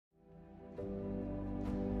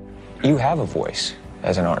You have a voice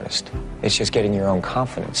as an artist. It's just getting your own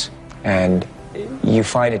confidence. And you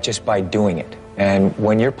find it just by doing it. And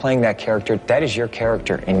when you're playing that character, that is your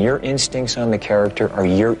character. And your instincts on the character are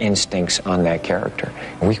your instincts on that character.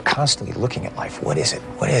 And we're constantly looking at life. What is it?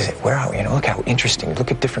 What is it? Where are we? You know, look how interesting. Look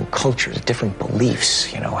at different cultures, different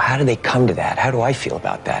beliefs. You know, how do they come to that? How do I feel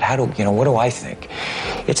about that? What do I think?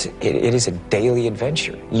 It is a daily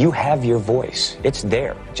adventure. You have your voice. It's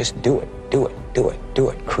there. Just do it. Do it. Do it. Do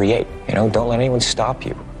it. Create. You know, don't let anyone stop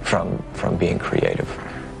you from being creative.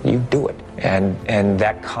 You do it, and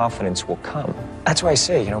that confidence will come. That's why I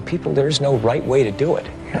say, you know, people, there's no right way to do it.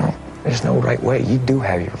 You know, there's no right way. You do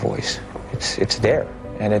have your voice. It's there,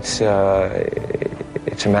 and it's a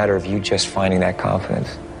matter of you just finding that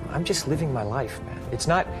confidence. I'm just living my life, man.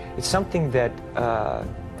 It's something that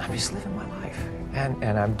I'm just living my life,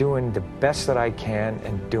 and I'm doing the best that I can,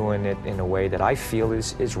 and doing it in a way that I feel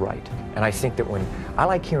is right. And I think that I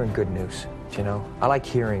like hearing good news. You know, I like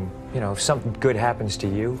hearing, you know, if something good happens to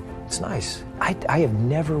you, it's nice. I have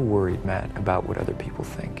never worried, Matt, about what other people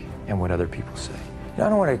think and what other people say. You know, I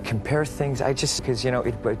don't want to compare things. Because, you know,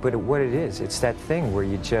 but what it is, it's that thing where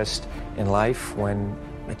you just, in life, when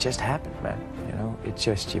it just happened, man. You know,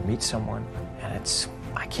 you meet someone, and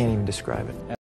I can't even describe it.